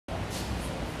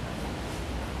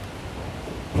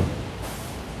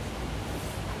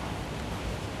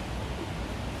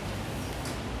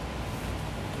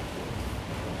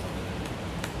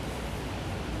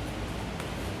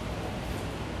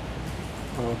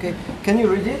Okay, can you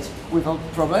read it without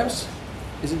problems?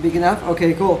 Is it big enough?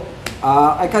 Okay, cool.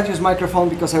 I can't use microphone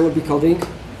because I will be coding,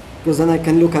 because then I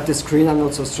can look at the screen, I'm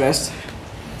not so stressed.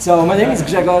 So my name is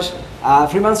Grzegorz.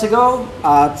 3 months ago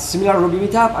at similar Ruby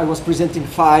meetup, I was presenting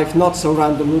 5 not so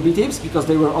random Ruby tips because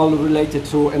they were all related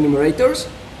to enumerators.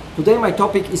 Today my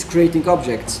topic is creating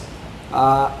objects.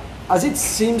 As it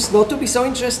seems not to be so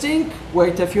interesting,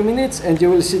 wait a few minutes and you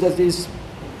will see that it is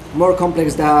more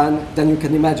complex than you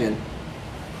can imagine.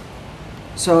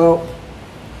 So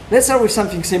let's start with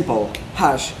something simple,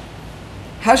 hash.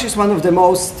 Hash is one of the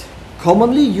most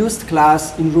commonly used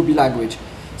class in Ruby language.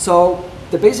 So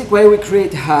the basic way we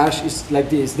create hash is like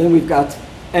this. Then we've got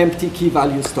empty key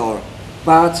value store.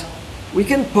 But we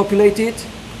can populate it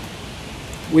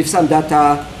with some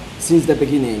data since the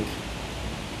beginning.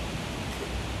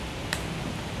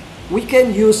 We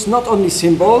can use not only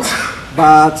symbols,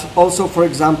 but also, for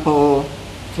example,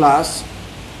 class.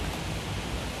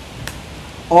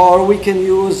 Or we can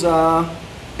use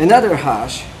another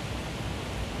hash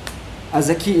as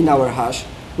a key in our hash.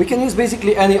 We can use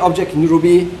basically any object in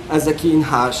Ruby as a key in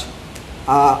hash.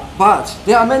 But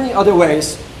there are many other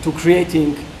ways to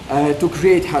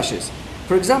create hashes.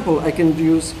 For example, I can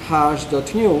use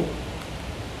hash.new,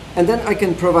 and then I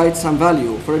can provide some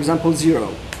value, for example, 0.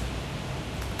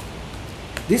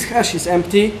 This hash is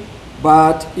empty,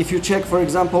 but if you check, for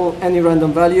example, any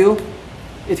random value,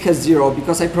 it has 0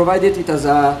 because I provided it as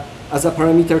a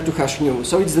parameter to hash new.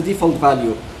 So it's the default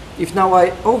value. If now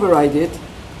I override it,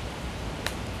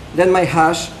 then my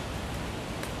hash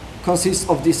consists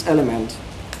of this element.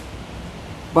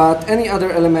 But any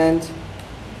other element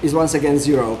is once again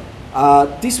 0.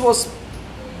 This was,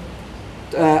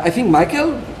 I think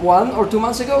Michael, 1 or 2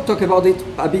 months ago, talked about it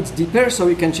a bit deeper, so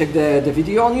you can check the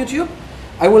video on YouTube.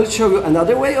 I will show you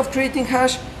another way of creating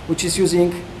hash, which is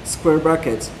using square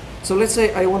brackets. So let's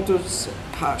say I want to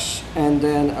hash, and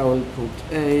then I will put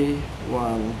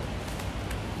A1,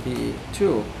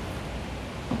 B2.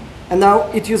 And now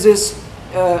it uses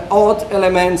odd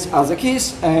elements as the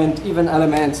keys and even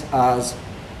elements as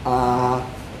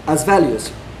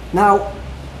values. Now,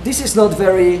 this is not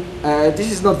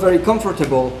very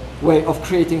comfortable way of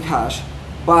creating hash.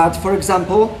 But for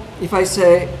example, if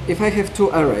I have 2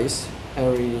 arrays,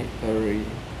 array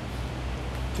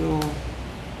 2.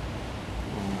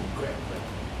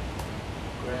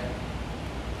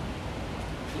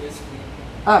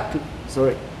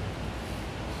 Sorry.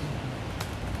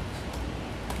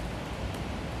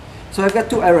 So I've got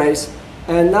 2 arrays,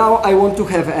 and now I want to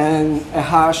have a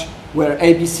hash where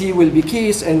ABC will be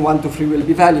keys and 1, 2, 3 will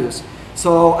be values.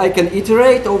 So I can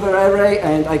iterate over array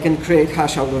and I can create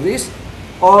hash out of this,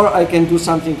 or I can do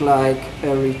something like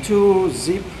array2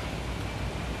 zip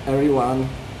array1.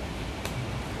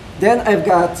 Then I've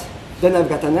got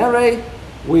an array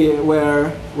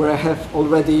where I have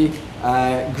already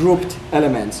grouped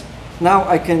elements. Now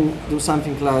I can do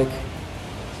something like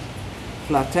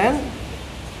flatten.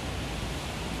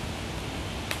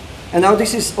 And now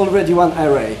this is already one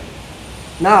array.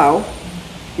 Now,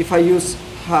 if I use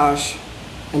hash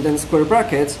and then square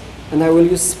brackets, and I will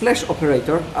use splash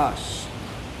operator, hash,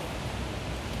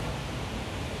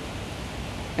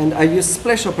 and I use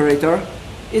splash operator,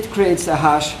 it creates a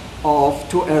hash of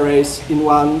 2 arrays in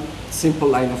one simple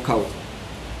line of code.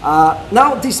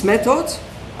 Now this method,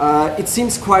 it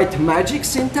seems quite magic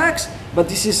syntax, but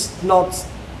this is not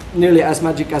nearly as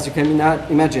magic as you can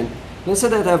imagine. Let's say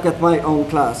that I've got my own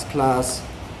class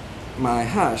my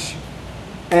hash,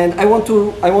 and I want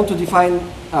to define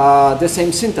the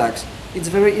same syntax. It's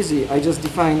very easy. I just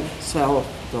define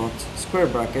self.square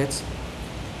brackets.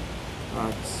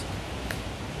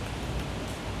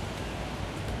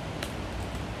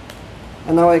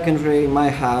 And now I can create my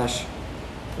hash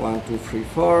 1, 2, 3,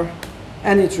 4,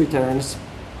 and it returns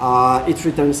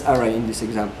array in this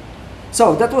example.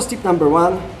 So that was tip number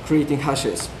 1, creating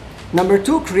hashes. Number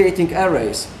 2, creating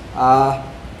arrays.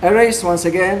 Arrays, once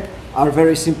again, are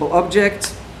very simple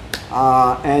objects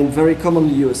and very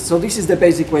commonly used. So this is the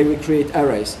basic way we create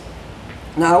arrays.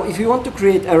 Now, if you want to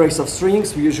create arrays of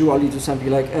strings, we usually do something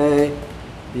like A,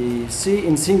 B, C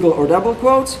in single or double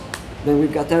quotes. Then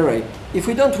we've got array. If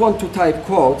we don't want to type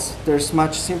quotes, there's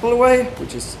much simpler way,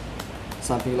 which is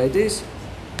something like this.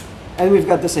 And we've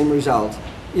got the same result.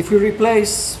 If we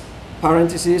replace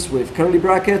parentheses with curly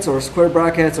brackets or square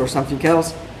brackets or something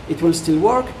else, it will still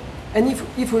work. And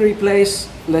if we replace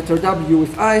letter W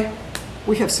with I,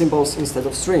 we have symbols instead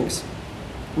of strings.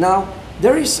 Now,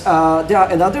 there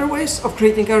are another ways of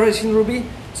creating arrays in Ruby.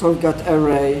 So we've got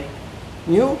array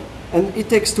new, and it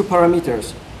takes 2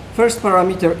 parameters. First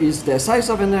parameter is the size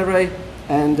of an array,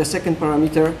 and the second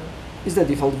parameter is the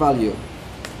default value.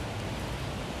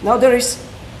 Now there is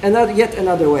yet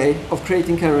another way of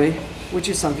creating array, which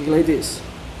is something like this.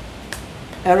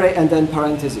 Array and then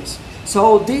parentheses.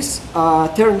 So this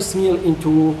turns nil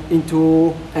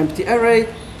into empty array.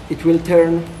 It will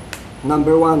turn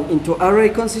number 1 into array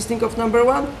consisting of number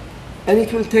 1, and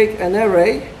it will take an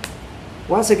array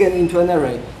once again into an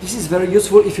array. This is very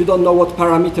useful if you don't know what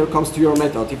parameter comes to your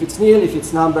method. If it's nil, if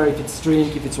it's number, if it's string,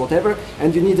 if it's whatever,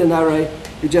 and you need an array,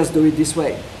 you just do it this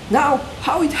way. Now,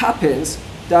 how it happens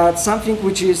that something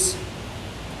which is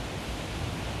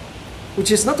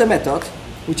not a method,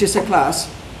 which is a class,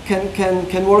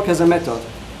 can work as a method?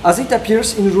 As it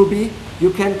appears in Ruby,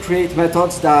 you can create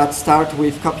methods that start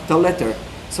with capital letter.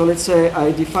 So let's say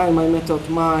I define my method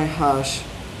myHash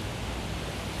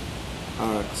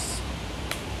args.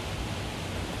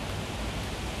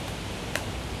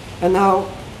 And now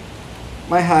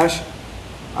my hash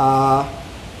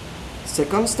is a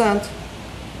constant.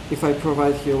 If I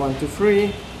provide here 1, 2,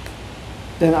 3,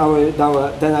 then I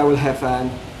will have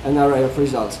an array of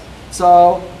results.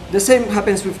 So the same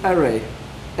happens with array.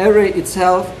 Array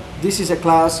itself, this is a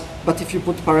class, but if you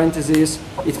put parentheses,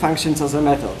 it functions as a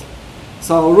method.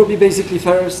 So Ruby basically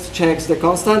first checks the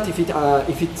constant if it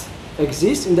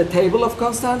exists in the table of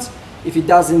constants. If it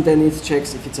doesn't, then it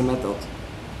checks if it's a method.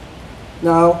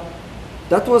 Now,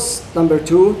 that was number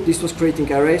 2. This was creating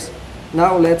arrays.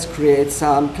 Now let's create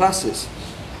some classes.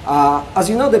 As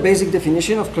you know, the basic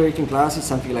definition of creating class is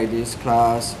something like this: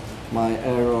 class, my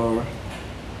error,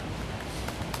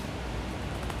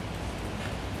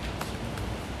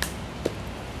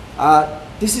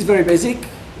 this is very basic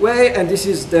way, and this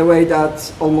is the way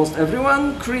that almost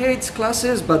everyone creates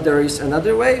classes, but there is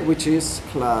another way, which is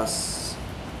class.new.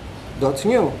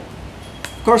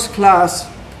 Of course, class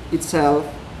itself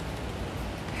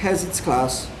has its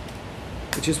class,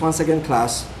 which is once again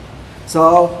class.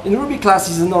 So in Ruby, class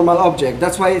is a normal object.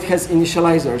 That's why it has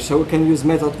initializer. So we can use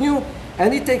method new,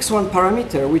 and it takes one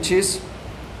parameter, which is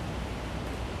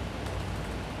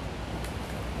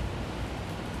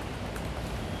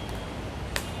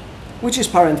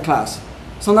parent class.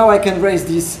 So now I can raise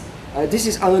this. This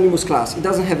is anonymous class. It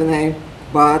doesn't have a name,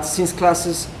 but since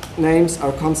classes names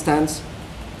are constants,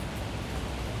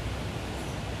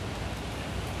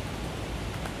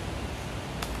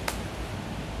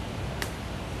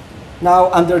 now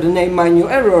under the name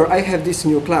myNewError, I have this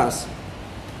new class.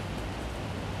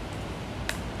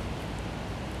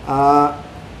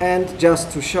 And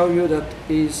just to show you that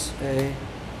is a...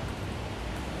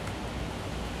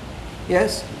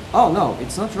 Yes? Oh no,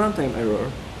 it's not runtime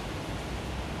error.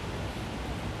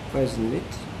 Why isn't it?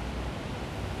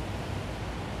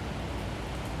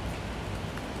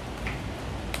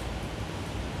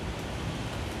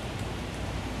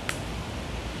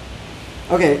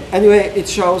 Okay, anyway, it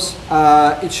shows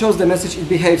the message. It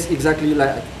behaves exactly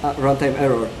like runtime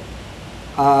error.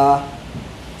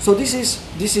 So this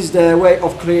is the way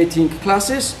of creating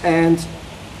classes, and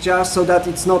just so that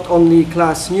it's not only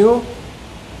class new,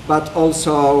 but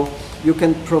also you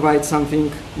can provide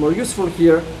something more useful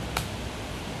here.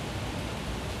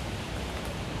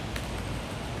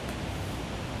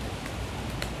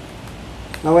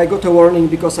 Now I got a warning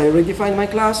because I redefined my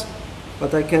class,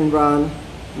 but I can run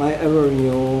my error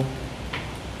new,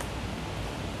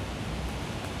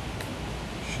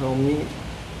 show me,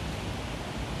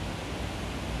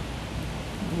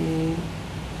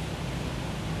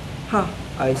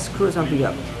 I screwed something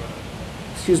up.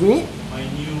 Excuse me?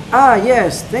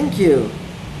 Yes, thank you.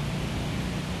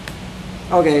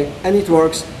 Okay, and it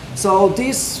works. So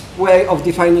this way of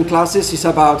defining classes is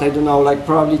about, I don't know, like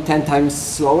probably 10 times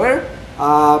slower,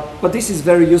 but this is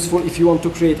very useful if you want to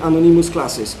create anonymous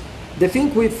classes. The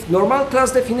thing with normal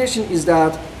class definition is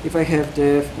that if I have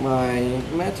my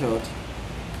method,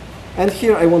 and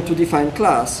here I want to define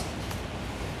class,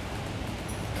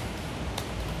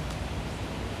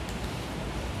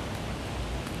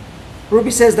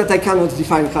 Ruby says that I cannot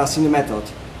define class in a method,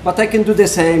 but I can do the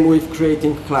same with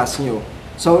creating class new.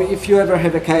 So if you ever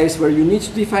have a case where you need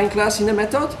to define class in a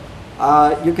method,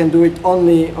 you can do it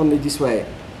only this way.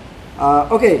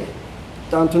 Okay,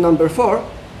 down to number 4.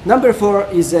 Number 4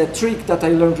 is a trick that I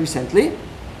learned recently.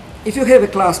 If you have a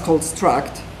class called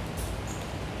struct,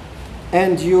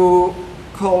 and you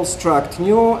call struct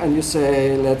new, and you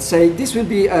say, let's say this will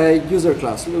be a user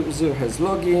class. User has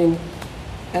login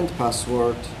and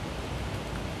password.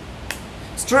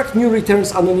 Struct new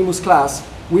returns anonymous class,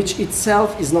 which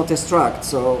itself is not a struct.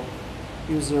 So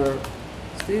user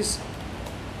is this.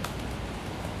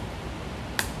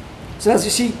 So as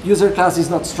you see, user class is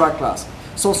not struct class.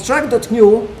 So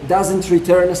struct.new doesn't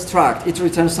return a struct, it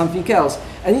returns something else.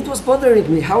 And it was bothering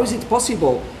me, how is it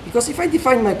possible? Because if I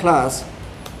define my class,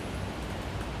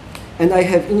 and I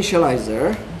have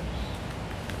initializer,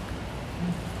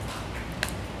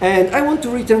 and I want to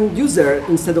return user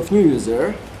instead of new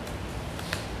user,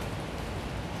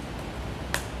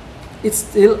 it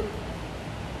still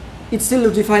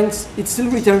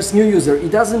returns new user.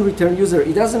 It doesn't return user.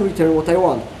 It doesn't return what I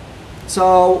want.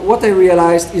 So what I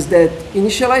realized is that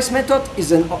initialize method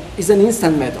is an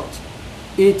instant method.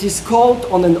 It is called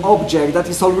on an object that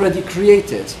is already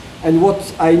created. And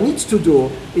what I need to do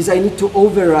is I need to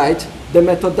override the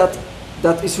method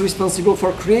that is responsible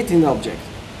for creating an object.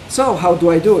 So how do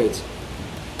I do it?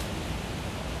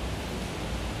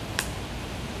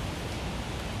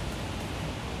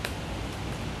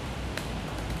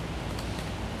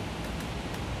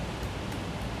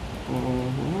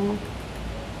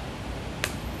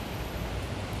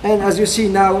 And as you see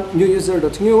now, new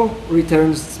user.new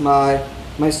returns my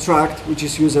struct, which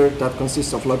is user that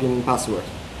consists of login and password.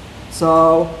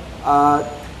 So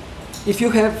if you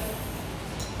have,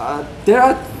 there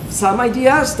are some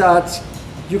ideas that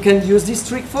you can use this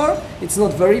trick for. It's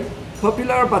not very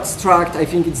popular, but struct, I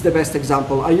think it's the best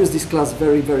example. I use this class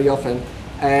very, very often,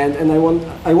 and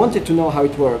I wanted to know how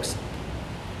it works.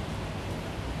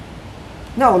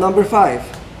 Now, number 5,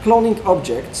 cloning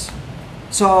objects.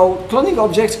 So cloning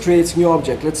objects creates new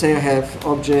object. Let's say I have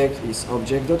object is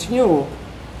object.new,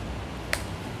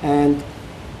 and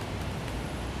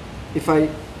if I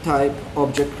type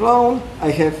object clone,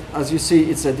 I have, as you see,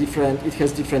 it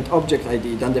has different object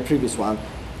ID than the previous one.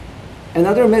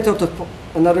 Another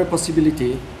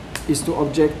possibility is to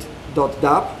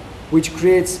object.dap, which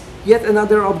creates yet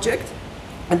another object.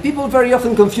 And people very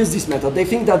often confuse this method. They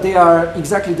think that they are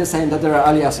exactly the same, that there are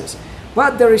aliases.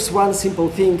 But there is one simple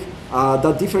thing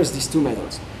that differs these two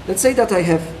methods. Let's say that I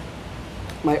have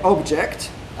my object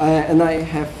and I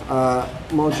have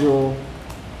module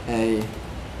A.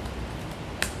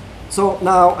 So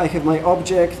now I have my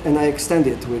object and I extend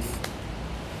it with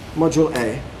module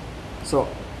A. So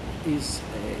is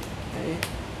A?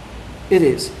 It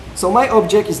is. So my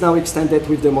object is now extended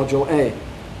with the module A.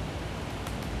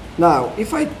 Now,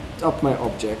 if I tap my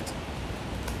object,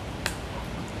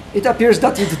 it appears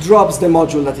that it drops the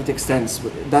module that it extends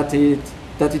with, that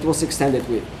it was extended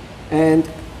with. And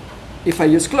if I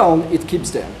use clone, it keeps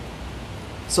them.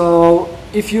 So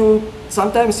if you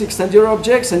sometimes extend your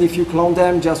objects and if you clone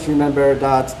them, just remember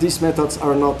that these methods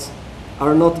are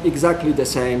not exactly the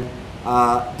same.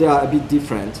 They are a bit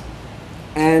different.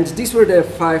 And these were the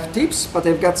 5 tips, but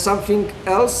I've got something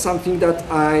else, something that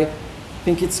I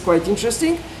think it's quite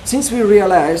interesting. Since we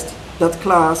realized that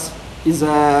class is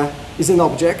an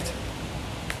object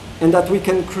and that we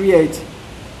can create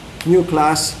new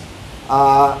class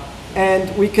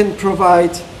and we can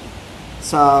provide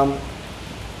some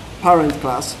parent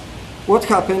class. What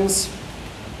happens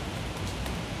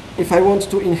if I want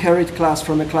to inherit class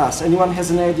from a class? Anyone has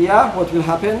an idea what will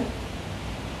happen?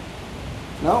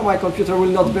 No, my computer will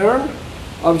not burn,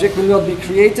 object will not be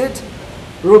created.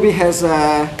 Ruby has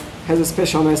a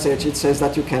special message. It says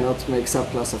that you cannot make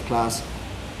subclass of class.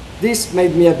 This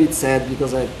made me a bit sad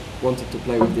because I wanted to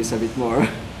play with this a bit more.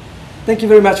 Thank you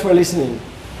very much for listening.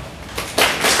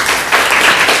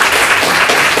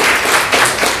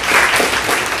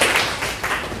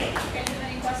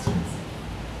 Any questions?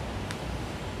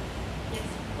 Yes.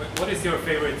 What is your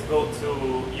favorite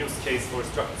go-to use case for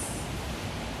structs?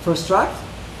 For struct?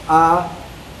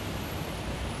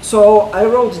 So I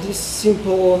wrote this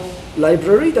simple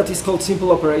library that is called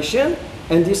simple operation,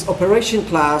 and this operation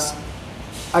class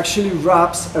actually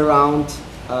wraps around,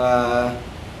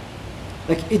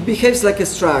 like it behaves like a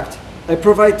struct. I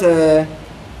provide a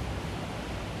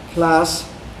class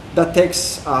that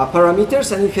takes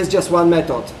parameters and it has just one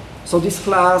method. So this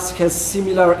class has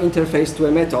similar interface to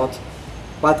a method,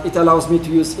 but it allows me to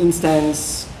use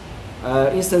instance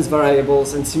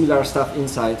variables and similar stuff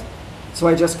inside. So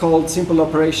I just called simple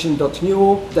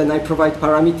operation.new, then I provide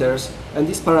parameters, and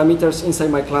these parameters inside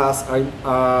my class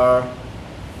are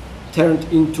turned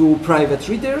into private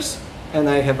readers, and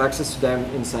I have access to them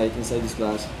inside this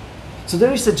class. So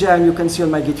there is a gem you can see on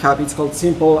my GitHub. It's called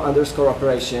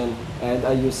simple_operation, and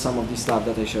I use some of this stuff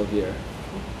that I showed here.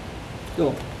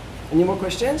 Cool. Any more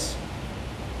questions?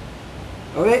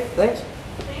 Okay, thanks.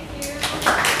 Thank you.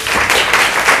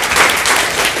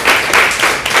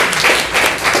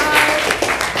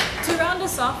 To round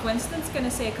us off, Winston's going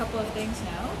to say a couple of things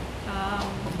now.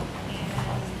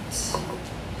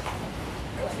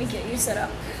 And let me get you set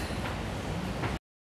up.